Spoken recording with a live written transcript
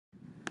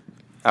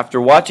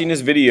After watching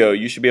this video,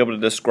 you should be able to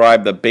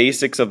describe the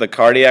basics of the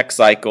cardiac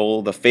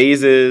cycle, the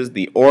phases,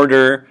 the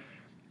order,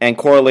 and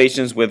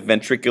correlations with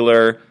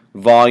ventricular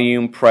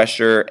volume,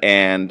 pressure,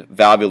 and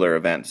valvular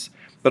events.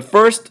 But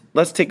first,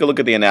 let's take a look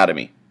at the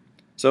anatomy.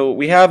 So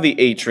we have the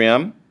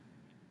atrium,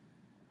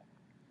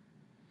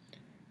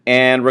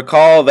 and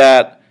recall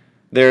that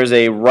there's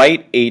a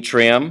right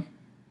atrium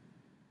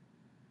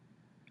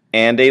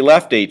and a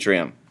left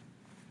atrium.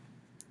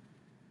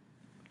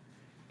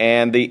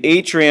 And the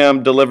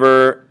atrium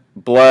deliver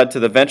blood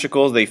to the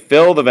ventricles. They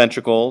fill the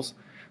ventricles.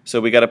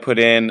 So we got to put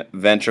in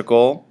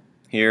ventricle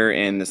here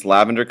in this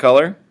lavender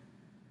color.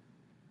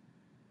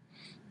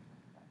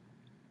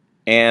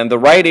 And the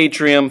right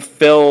atrium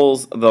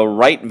fills the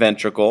right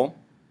ventricle.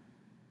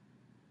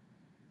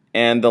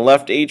 And the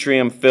left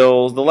atrium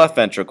fills the left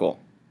ventricle.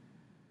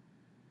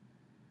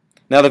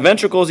 Now the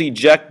ventricles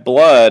eject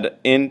blood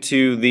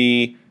into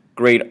the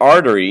great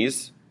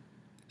arteries.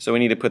 So we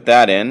need to put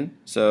that in.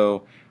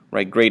 So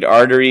right, great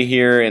artery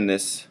here in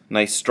this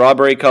nice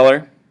strawberry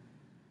color.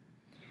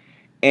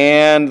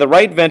 And the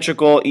right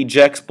ventricle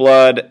ejects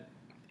blood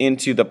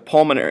into the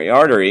pulmonary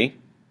artery.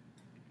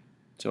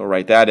 So we'll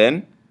write that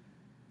in.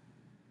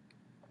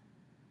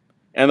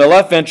 And the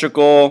left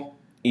ventricle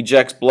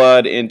ejects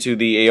blood into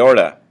the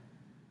aorta.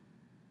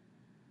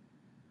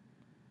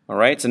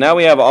 Alright, so now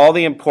we have all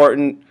the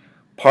important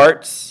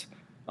parts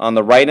on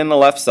the right and the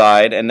left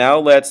side. And now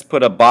let's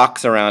put a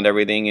box around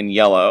everything in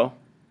yellow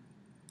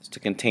to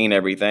contain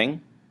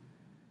everything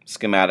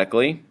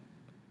schematically.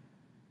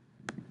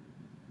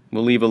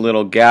 We'll leave a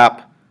little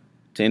gap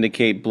to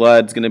indicate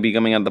blood's going to be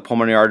coming out of the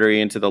pulmonary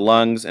artery into the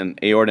lungs and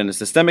aorta into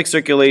systemic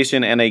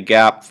circulation, and a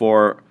gap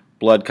for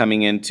blood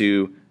coming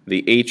into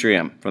the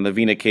atrium from the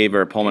vena cava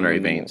or pulmonary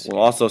veins.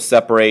 We'll also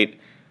separate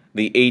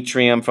the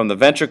atrium from the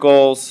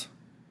ventricles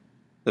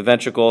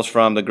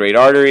from the great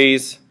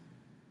arteries.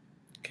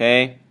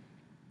 Okay?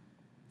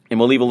 And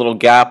we'll leave a little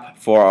gap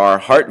for our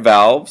heart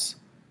valves.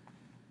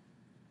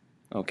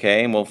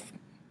 Okay, and we'll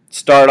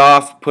start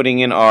off putting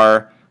in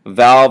our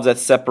valves that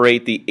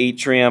separate the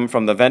atrium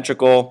from the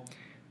ventricle.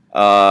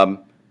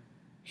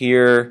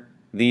 Here,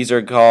 these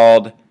are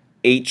called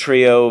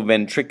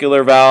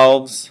atrioventricular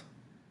valves.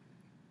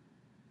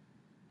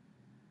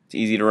 It's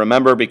easy to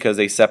remember because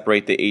they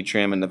separate the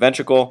atrium and the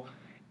ventricle.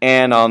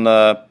 And on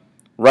the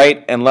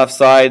right and left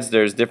sides,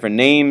 there's different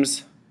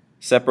names.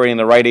 Separating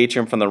the right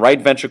atrium from the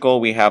right ventricle,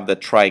 we have the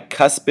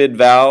tricuspid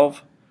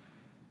valve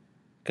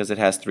because it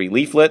has 3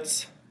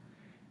 leaflets.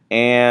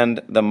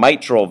 And the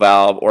mitral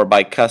valve or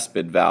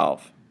bicuspid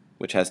valve,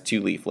 which has 2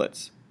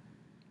 leaflets.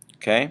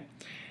 Okay?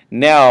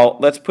 Now,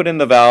 let's put in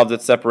the valves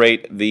that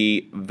separate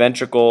the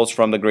ventricles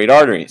from the great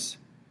arteries.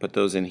 Put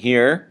those in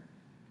here.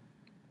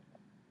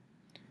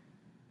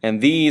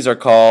 And these are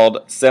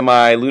called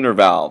semilunar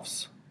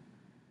valves,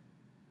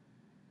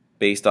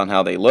 based on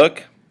how they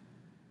look.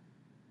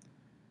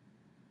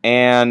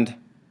 And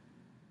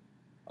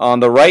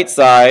on the right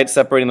side,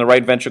 separating the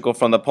right ventricle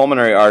from the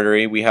pulmonary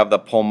artery, we have the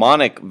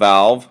pulmonic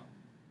valve.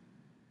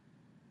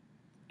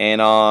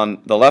 And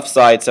on the left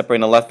side,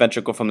 separating the left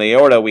ventricle from the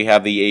aorta, we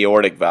have the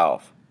aortic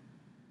valve.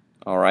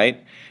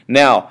 Alright?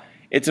 Now,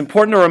 it's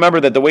important to remember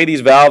that the way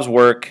these valves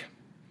work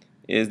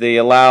is they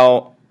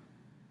allow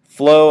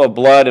flow of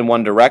blood in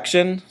one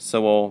direction.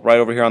 So we'll write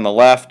over here on the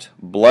left,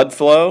 blood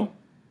flow.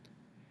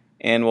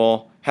 And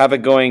we'll have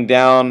it going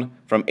down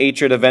from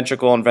atria to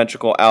ventricle and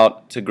ventricle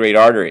out to great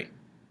artery.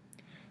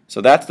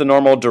 So that's the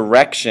normal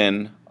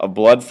direction of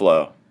blood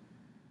flow.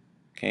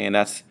 Okay, and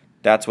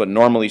that's what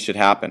normally should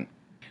happen.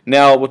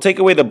 Now we'll take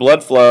away the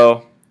blood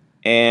flow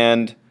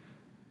and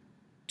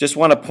just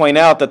want to point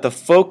out that the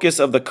focus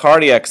of the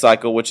cardiac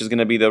cycle, which is going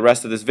to be the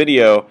rest of this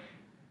video,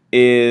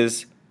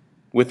 is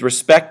with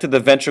respect to the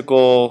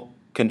ventricle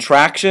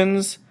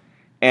contractions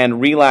and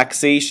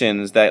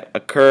relaxations that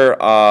occur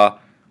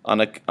on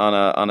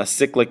a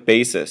cyclic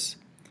basis.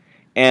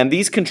 And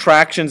these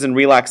contractions and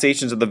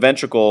relaxations of the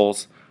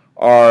ventricles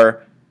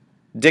are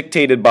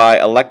dictated by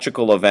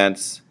electrical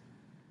events,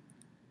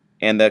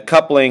 and the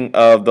coupling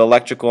of the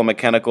electrical and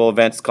mechanical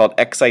events is called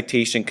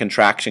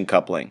excitation-contraction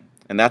coupling.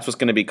 And that's what's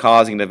going to be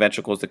causing the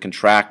ventricles to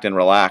contract and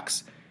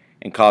relax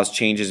and cause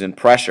changes in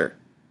pressure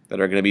that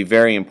are going to be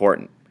very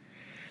important.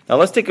 Now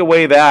let's take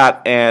away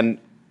that and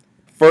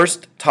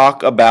first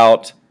talk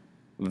about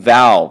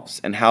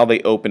valves and how they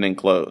open and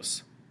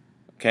close.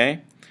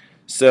 Okay?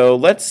 So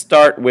let's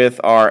start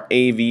with our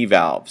AV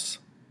valves.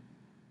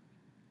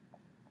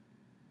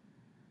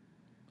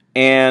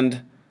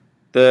 And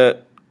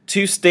the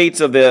 2 states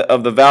of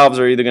the valves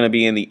are either going to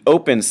be in the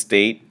open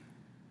state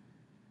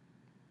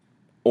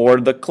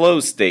or the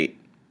closed state.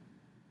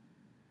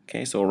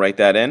 Okay, so we'll write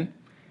that in.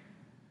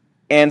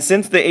 And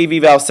since the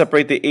AV valves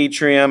separate the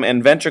atrium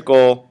and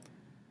ventricle,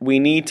 we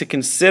need to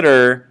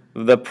consider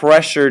the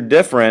pressure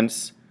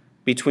difference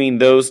between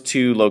those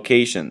 2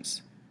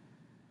 locations.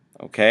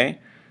 Okay,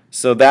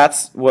 so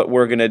that's what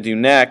we're going to do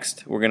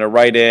next. We're going to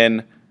write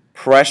in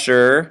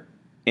pressure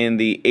in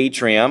the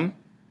atrium.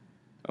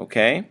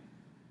 Okay,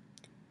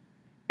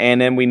 and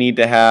then we need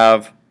to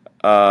have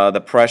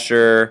the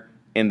pressure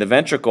in the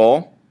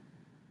ventricle.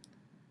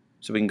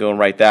 So we can go and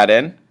write that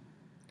in.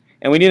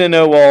 And we need to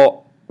know,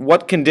 well,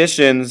 what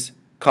conditions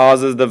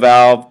causes the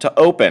valve to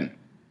open?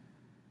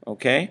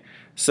 Okay,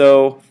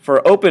 so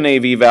for open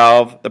AV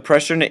valve, the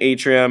pressure in the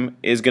atrium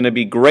is going to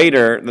be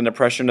greater than the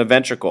pressure in the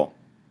ventricle.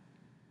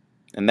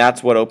 And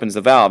that's what opens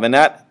the valve. And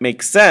that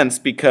makes sense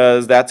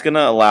because that's going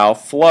to allow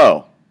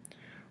flow.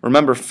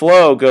 Remember,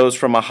 flow goes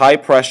from a high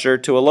pressure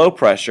to a low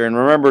pressure. And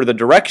remember, the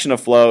direction of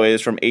flow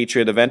is from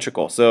atria to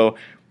ventricle. So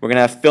we're going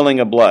to have filling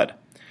of blood.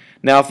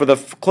 Now, for the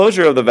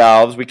closure of the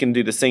valves, we can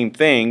do the same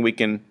thing. We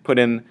can put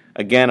in,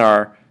 again,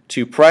 our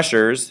two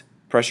pressures,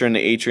 pressure in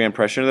the atria and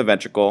pressure in the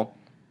ventricle.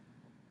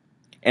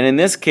 And in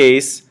this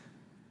case,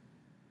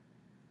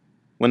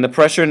 when the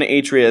pressure in the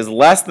atria is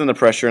less than the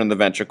pressure in the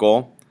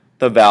ventricle,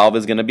 the valve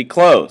is going to be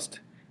closed.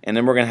 And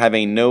then we're going to have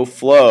a no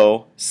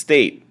flow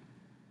state.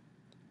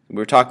 We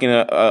were talking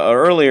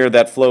earlier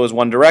that flow is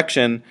one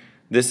direction.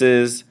 This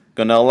is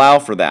going to allow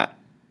for that.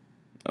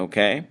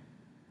 Okay?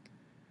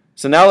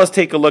 So now let's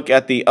take a look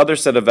at the other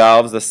set of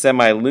valves, the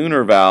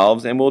semilunar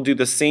valves, and we'll do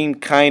the same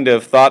kind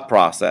of thought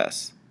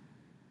process.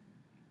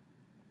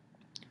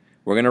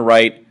 We're going to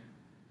write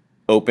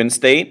open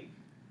state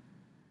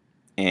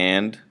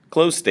and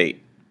closed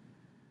state.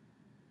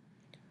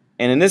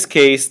 And in this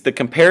case, the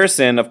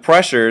comparison of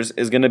pressures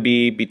is going to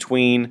be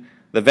between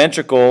the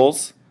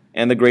ventricles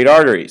and the great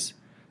arteries.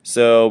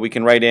 So we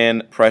can write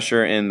in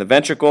pressure in the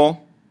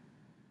ventricle,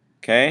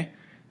 okay,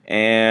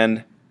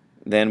 and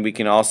then we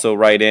can also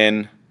write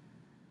in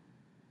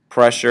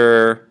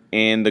pressure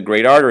in the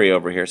great artery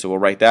over here. So we'll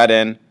write that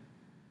in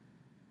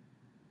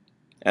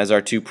as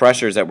our two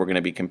pressures that we're going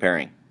to be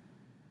comparing.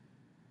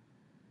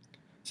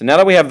 So now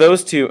that we have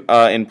those two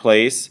in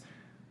place,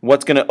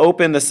 what's going to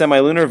open the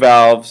semilunar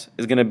valves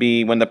is going to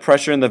be when the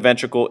pressure in the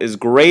ventricle is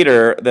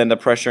greater than the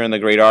pressure in the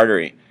great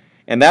artery.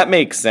 And that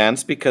makes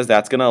sense because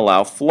that's going to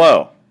allow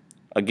flow.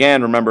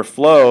 Again, remember,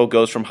 flow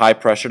goes from high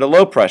pressure to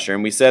low pressure,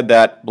 and we said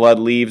that blood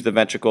leaves the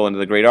ventricle into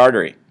the great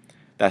artery.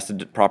 That's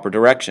the proper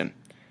direction.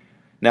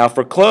 Now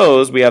for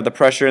closed, we have the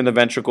pressure in the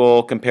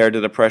ventricle compared to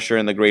the pressure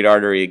in the great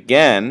artery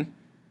again.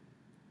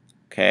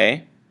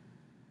 Okay.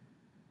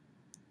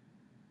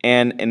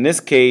 And in this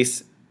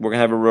case, we're going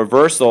to have a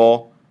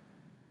reversal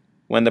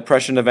when the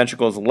pressure in the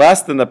ventricle is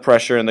less than the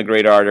pressure in the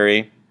great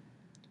artery.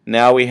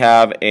 Now we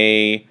have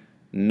a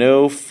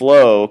no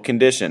flow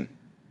condition.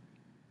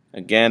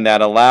 Again,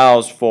 that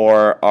allows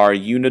for our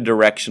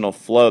unidirectional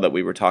flow that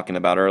we were talking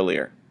about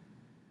earlier.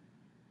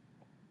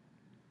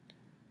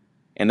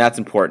 And that's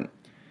important.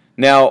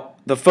 Now,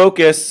 the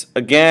focus,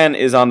 again,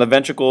 is on the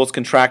ventricles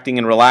contracting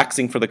and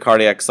relaxing for the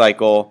cardiac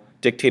cycle,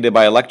 dictated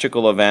by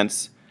electrical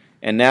events.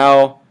 And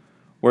now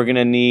we're going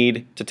to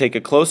need to take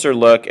a closer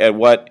look at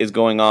what is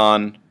going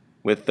on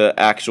with the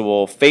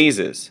actual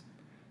phases.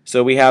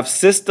 So we have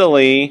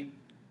systole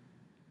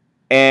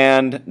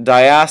and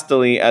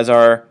diastole as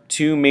our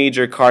two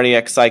major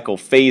cardiac cycle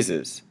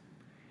phases.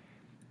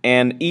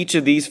 And each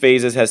of these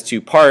phases has two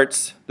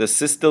parts. The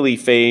systole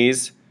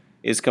phase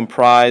is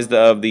comprised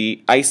of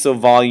the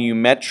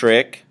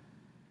isovolumetric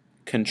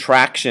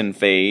contraction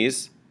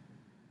phase.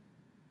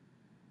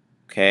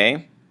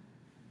 Okay?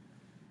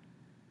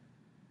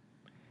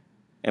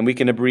 And we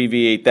can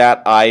abbreviate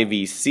that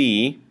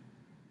IVC.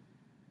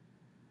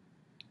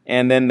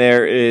 And then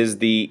there is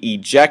the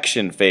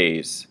ejection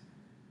phase,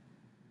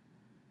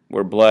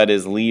 where blood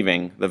is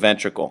leaving the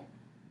ventricle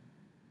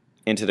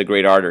into the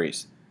great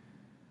arteries.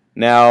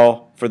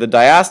 Now, for the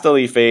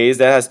diastole phase,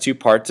 that has two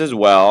parts as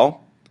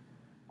well.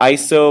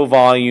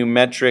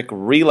 Isovolumetric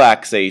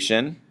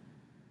relaxation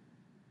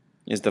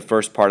is the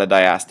first part of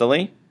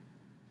diastole.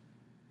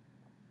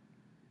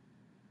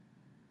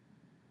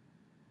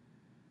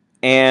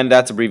 And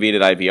that's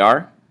abbreviated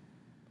IVR.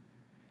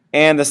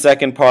 And the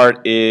second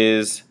part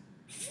is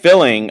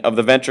filling of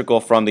the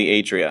ventricle from the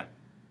atria.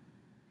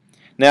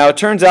 Now, it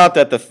turns out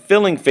that the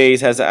filling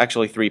phase has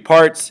actually three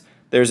parts.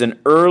 There's an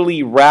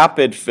early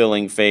rapid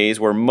filling phase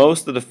where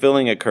most of the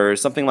filling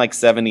occurs, something like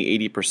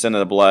 70–80% of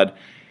the blood.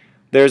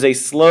 There's a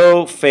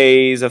slow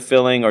phase of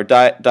filling, or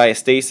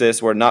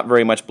diastasis, where not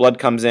very much blood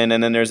comes in,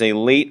 and then there's a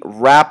late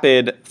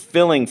rapid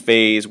filling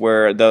phase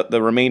where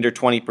the remainder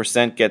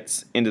 20%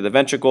 gets into the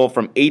ventricle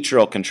from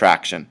atrial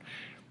contraction.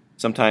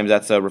 Sometimes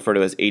that's referred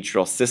to as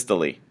atrial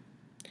systole.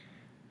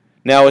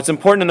 Now, it's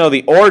important to know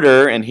the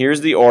order, and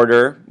here's the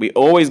order. We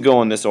always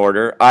go in this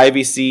order: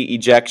 IVC,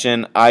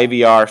 ejection,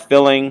 IVR,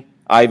 filling,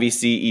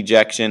 IVC,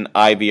 ejection,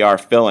 IVR,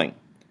 filling.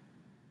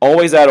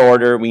 Always that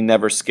order, we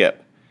never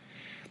skip.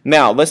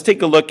 Now, let's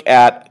take a look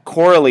at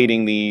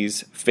correlating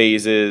these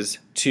phases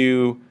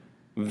to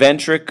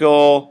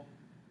ventricle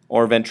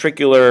or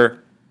ventricular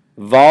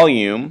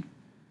volume.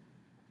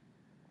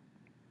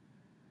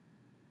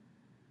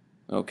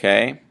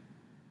 Okay.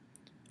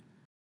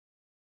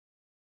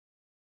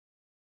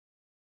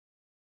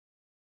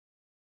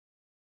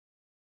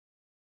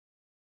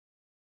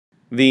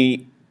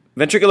 The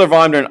ventricular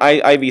volume during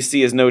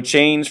IVC is no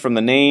change from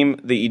the name.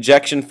 The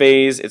ejection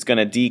phase is going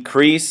to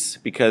decrease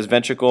because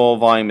ventricle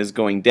volume is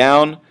going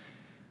down.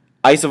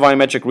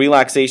 Isovolumetric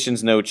relaxation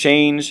is no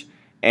change.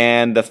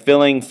 and the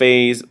filling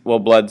phase, well,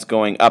 blood's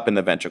going up in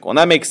the ventricle. And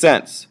that makes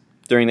sense.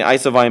 During the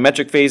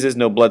isovolumetric phases,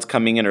 no blood's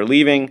coming in or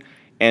leaving,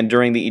 and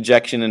during the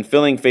ejection and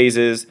filling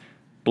phases,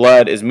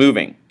 blood is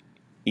moving.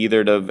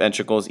 Either the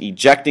ventricle is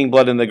ejecting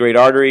blood in the great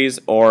arteries,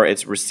 or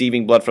it's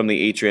receiving blood from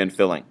the atria and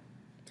filling.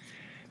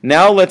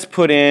 Now let's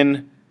put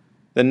in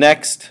the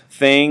next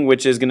thing,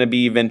 which is going to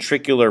be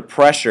ventricular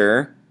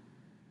pressure.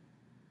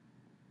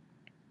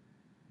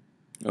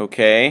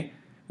 Okay,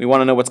 we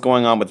want to know what's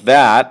going on with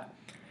that.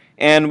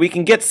 And we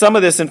can get some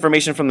of this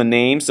information from the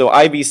name. So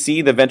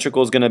IVC, the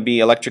ventricle is going to be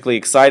electrically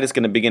excited. It's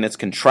going to begin its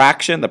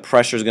contraction. The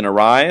pressure is going to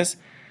rise.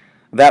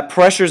 That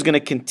pressure is going to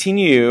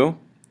continue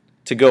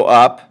to go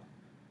up.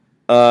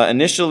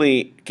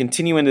 Initially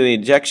continue into the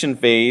ejection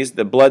phase.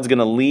 The blood's going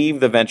to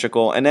leave the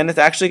ventricle, and then it's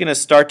actually going to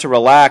start to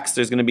relax.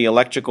 There's going to be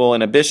electrical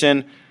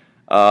inhibition,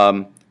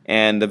 and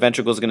the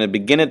ventricle is going to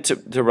begin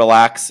to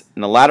relax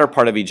in the latter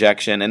part of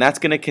ejection, and that's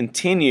going to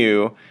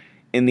continue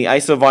in the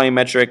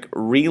isovolumetric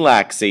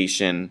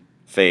relaxation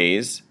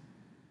phase.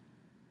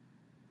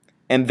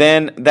 And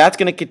then that's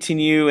going to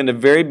continue in the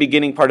very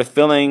beginning part of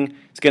filling.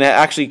 It's going to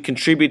actually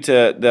contribute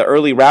to the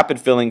early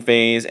rapid filling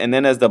phase, and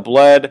then as the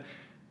blood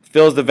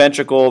fills the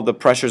ventricle, the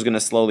pressure is going to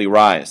slowly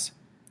rise.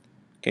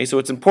 Okay, so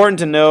it's important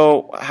to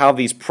know how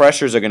these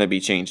pressures are going to be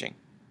changing.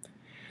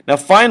 Now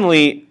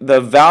finally, the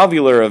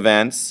valvular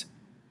events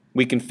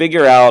we can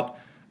figure out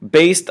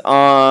based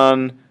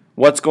on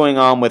what's going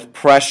on with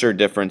pressure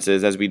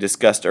differences, as we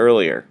discussed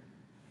earlier.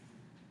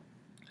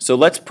 So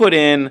let's put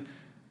in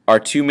our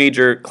two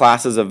major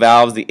classes of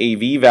valves, the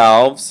AV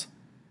valves,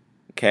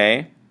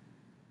 okay,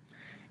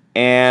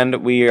 and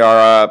we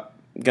are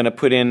going to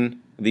put in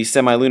the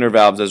semilunar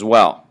valves as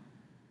well.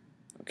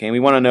 Okay, we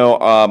want to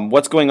know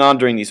what's going on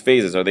during these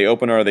phases. Are they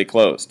open or are they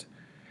closed?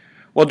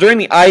 Well, during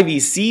the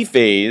IVC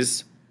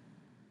phase,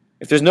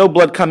 if there's no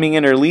blood coming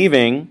in or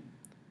leaving,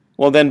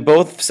 well, then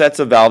both sets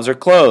of valves are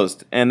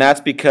closed, and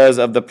that's because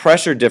of the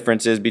pressure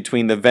differences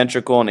between the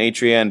ventricle and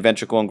atria and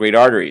ventricle and great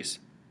arteries.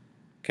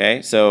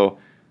 Okay, so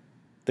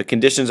the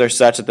conditions are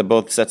such that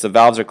both sets of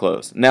valves are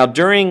closed. Now,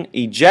 during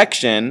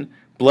ejection,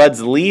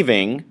 blood's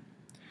leaving,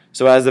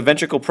 so as the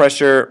ventricle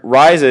pressure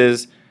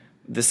rises,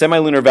 the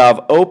semilunar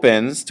valve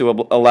opens to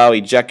allow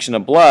ejection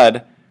of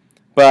blood,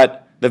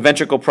 but the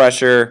ventricle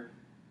pressure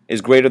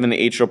is greater than the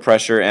atrial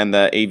pressure and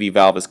the AV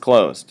valve is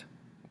closed.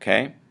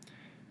 Okay?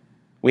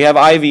 We have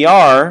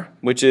IVR,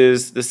 which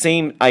is the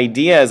same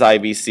idea as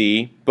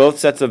IVC. Both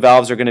sets of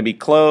valves are going to be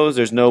closed.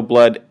 There's no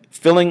blood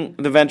filling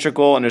the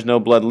ventricle and there's no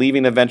blood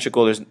leaving the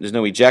ventricle. There's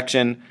no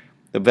ejection.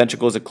 The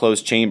ventricle is a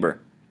closed chamber.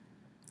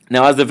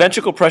 Now, as the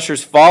ventricle pressure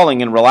is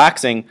falling and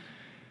relaxing,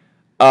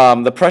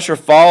 the pressure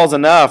falls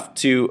enough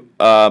to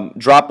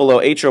drop below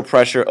atrial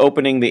pressure,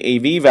 opening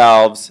the AV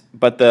valves,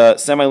 but the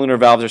semilunar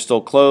valves are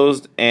still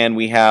closed, and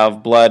we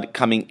have blood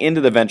coming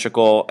into the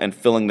ventricle and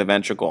filling the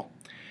ventricle.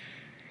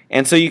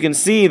 And so you can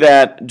see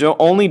that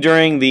only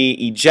during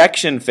the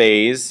ejection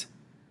phase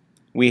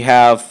we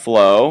have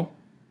flow,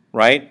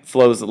 right?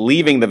 Flow's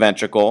leaving the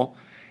ventricle,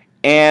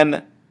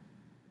 and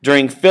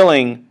during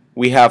filling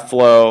we have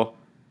flow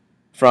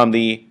from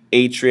the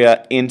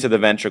atria into the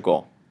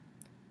ventricle.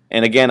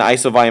 And again,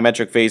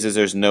 isovolumetric phases,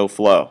 there's no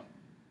flow.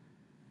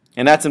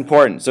 And that's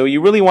important. So you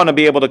really want to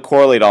be able to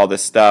correlate all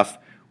this stuff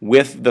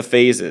with the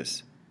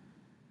phases.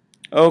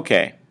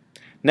 Okay.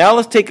 Now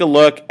let's take a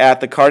look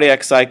at the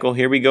cardiac cycle.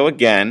 Here we go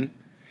again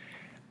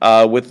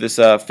with this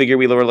figure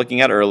we were looking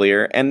at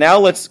earlier. And now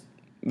let's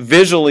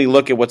visually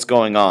look at what's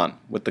going on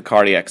with the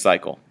cardiac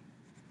cycle.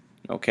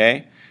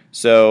 Okay.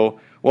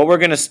 So what we're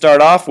going to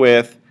start off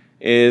with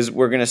is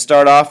we're going to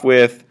start off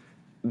with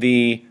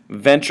the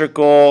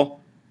ventricle.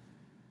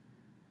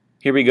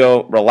 Here we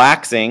go,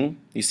 relaxing.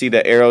 You see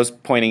the arrows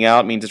pointing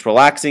out, means it's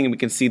relaxing, and we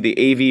can see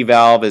the AV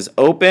valve is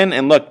open,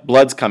 and look,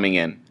 blood's coming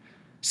in.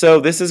 So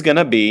this is going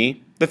to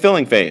be the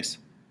filling phase.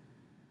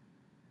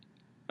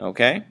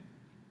 Okay?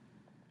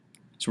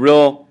 It's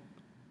real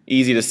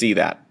easy to see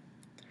that.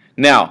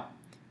 Now,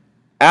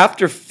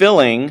 after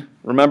filling,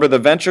 remember the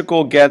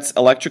ventricle gets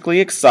electrically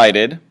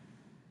excited.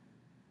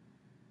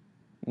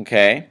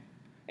 Okay?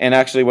 And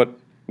actually what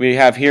we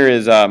have here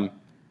is,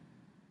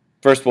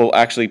 first we'll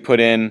actually put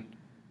in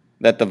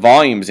that the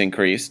volume's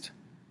increased.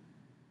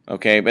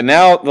 Okay, but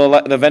now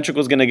the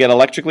ventricle is going to get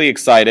electrically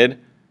excited.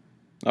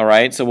 All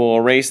right, so we'll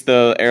erase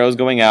the arrows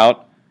going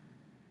out.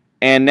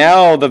 And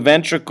now the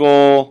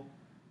ventricle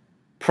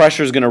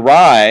pressure is going to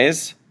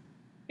rise.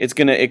 It's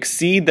going to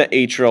exceed the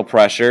atrial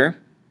pressure.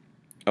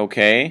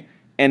 Okay,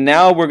 and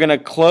now we're going to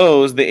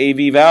close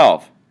the AV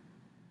valve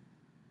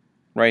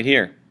right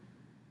here.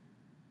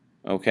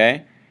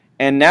 Okay,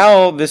 and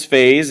now this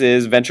phase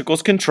is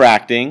ventricles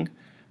contracting.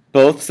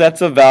 Both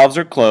sets of valves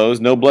are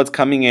closed, no blood's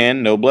coming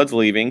in, no blood's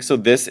leaving, so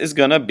this is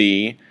going to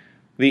be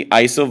the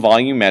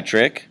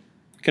isovolumetric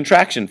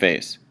contraction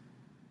phase,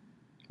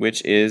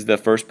 which is the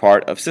first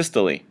part of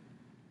systole.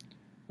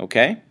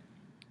 Okay?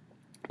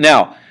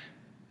 Now,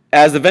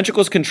 as the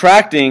ventricle is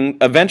contracting,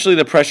 eventually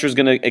the pressure is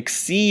going to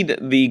exceed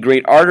the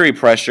great artery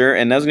pressure,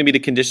 and those are going to be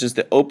the conditions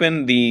to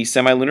open the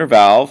semilunar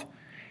valve,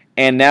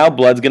 and now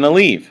blood's going to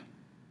leave.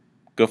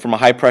 go from a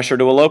high pressure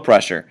to a low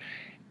pressure.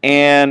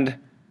 And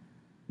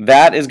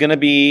that is going to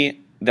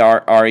be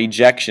our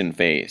ejection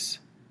phase.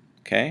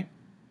 Okay?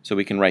 So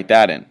we can write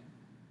that in.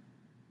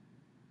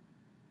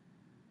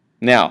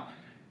 Now,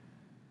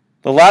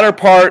 the latter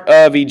part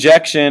of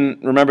ejection,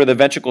 remember the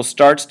ventricle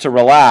starts to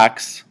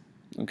relax.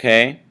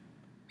 Okay?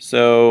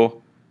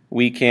 So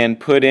we can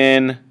put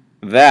in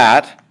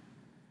that.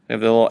 We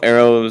have the little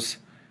arrows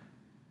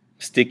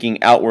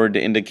sticking outward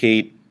to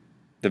indicate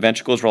the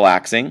ventricle is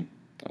relaxing.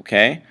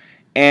 Okay?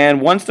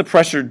 And once the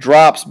pressure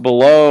drops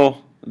below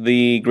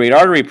the great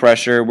artery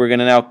pressure, we're going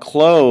to now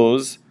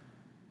close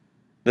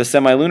the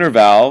semilunar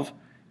valve,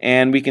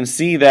 and we can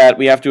see that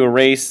we have to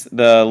erase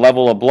the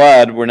level of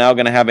blood. We're now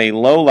going to have a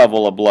low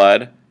level of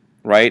blood,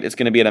 right? It's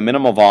going to be at a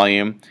minimal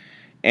volume,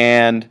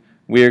 and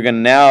we're going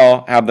to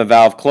now have the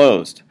valve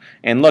closed.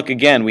 And look,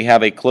 again, we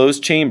have a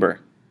closed chamber,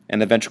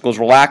 and the ventricle is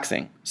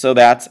relaxing. So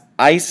that's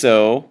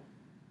isovolumetric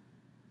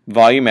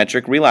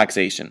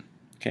relaxation.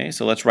 Okay,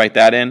 so let's write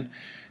that in,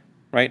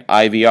 right?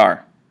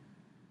 IVR,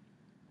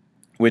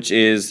 which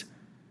is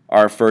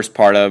our first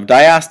part of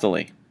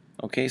diastole.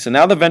 Okay, so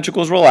now the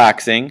ventricle is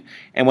relaxing,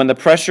 and when the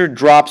pressure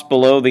drops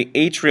below the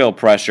atrial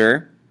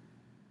pressure,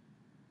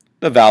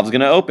 the valve's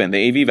going to open,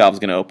 the AV valve's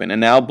going to open, and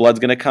now blood's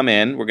going to come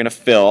in, we're going to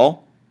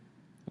fill.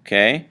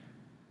 Okay,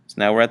 so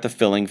now we're at the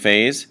filling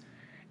phase,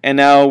 and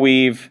now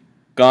we've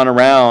gone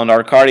around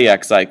our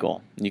cardiac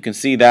cycle. You can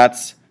see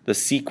that's the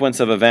sequence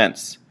of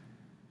events.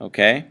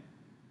 Okay,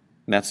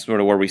 and that's sort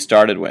of where we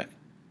started with.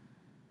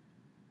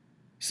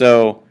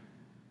 So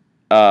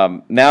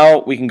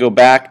now we can go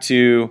back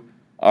to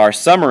our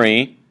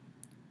summary,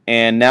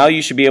 and now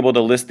you should be able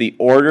to list the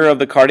order of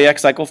the cardiac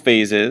cycle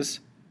phases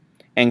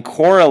and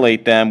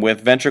correlate them with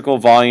ventricle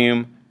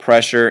volume,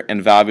 pressure,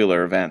 and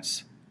valvular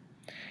events.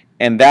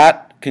 And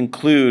that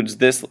concludes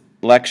this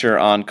lecture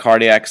on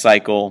cardiac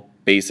cycle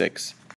basics.